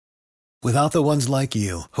Without the ones like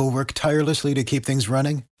you, who work tirelessly to keep things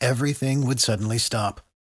running, everything would suddenly stop.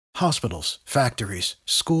 Hospitals, factories,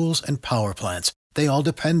 schools, and power plants, they all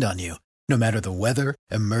depend on you. No matter the weather,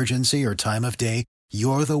 emergency, or time of day,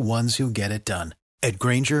 you're the ones who get it done. At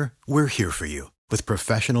Grainger, we're here for you with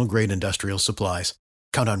professional-grade industrial supplies.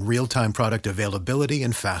 Count on real-time product availability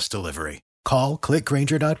and fast delivery. Call, click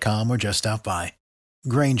Grainger.com, or just stop by.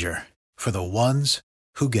 Grainger, for the ones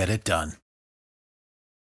who get it done.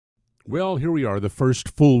 Well, here we are, the first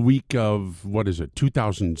full week of,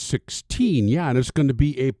 2016. Yeah, and it's going to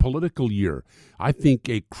be a political year. I think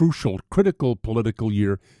a crucial, critical political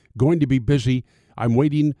year, going to be busy. I'm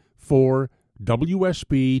waiting for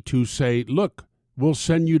WSB to say, look, we'll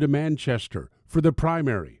send you to Manchester for the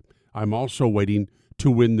primary. I'm also waiting to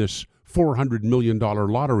win this $400 million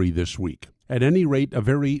lottery this week. At any rate, a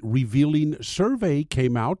very revealing survey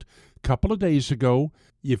came out a couple of days ago.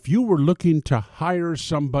 If you were looking to hire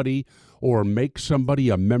somebody or make somebody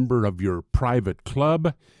a member of your private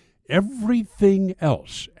club, everything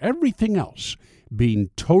else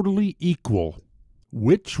being totally equal,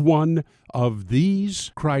 which one of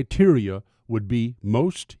these criteria would be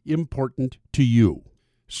most important to you?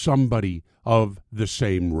 Somebody of the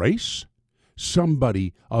same race,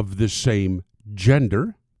 somebody of the same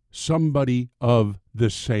gender, somebody of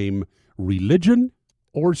the same religion,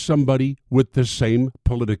 or somebody with the same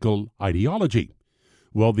political ideology?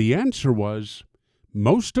 Well, the answer was,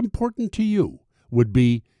 most important to you would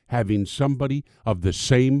be having somebody of the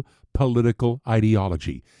same political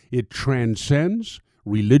ideology. It transcends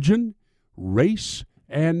religion, race,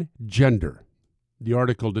 and gender. The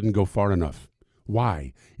article didn't go far enough.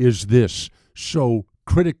 Why is this so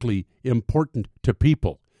critically important to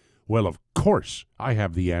people? Well, of course, I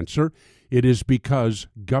have the answer. It is because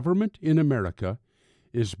government in America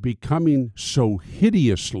is becoming so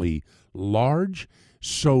hideously large,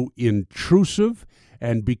 so intrusive,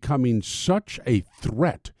 and becoming such a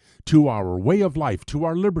threat to our way of life, to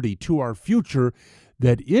our liberty, to our future,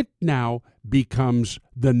 that it now becomes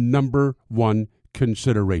the number one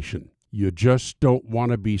consideration. You just don't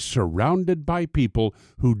want to be surrounded by people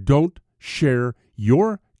who don't share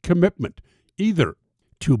your commitment, either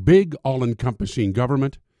to big, all-encompassing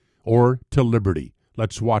government or to liberty.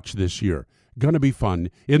 Let's watch this year. Gonna be fun.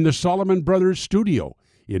 In the Solomon Brothers studio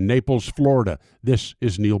in Naples, Florida, this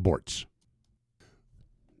is Neil Bortz.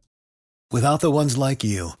 Without the ones like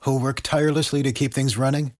you, who work tirelessly to keep things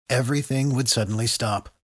running, everything would suddenly stop.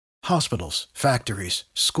 Hospitals, factories,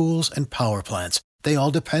 schools, and power plants, they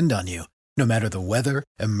all depend on you. No matter the weather,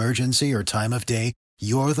 emergency, or time of day,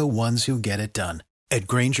 you're the ones who get it done. At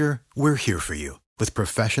Grainger, we're here for you with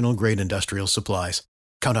professional-grade industrial supplies.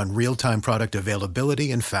 Count on real-time product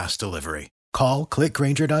availability and fast delivery. Call, click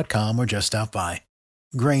Grainger.com, or just stop by.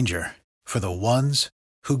 Grainger, for the ones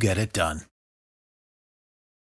who get it done.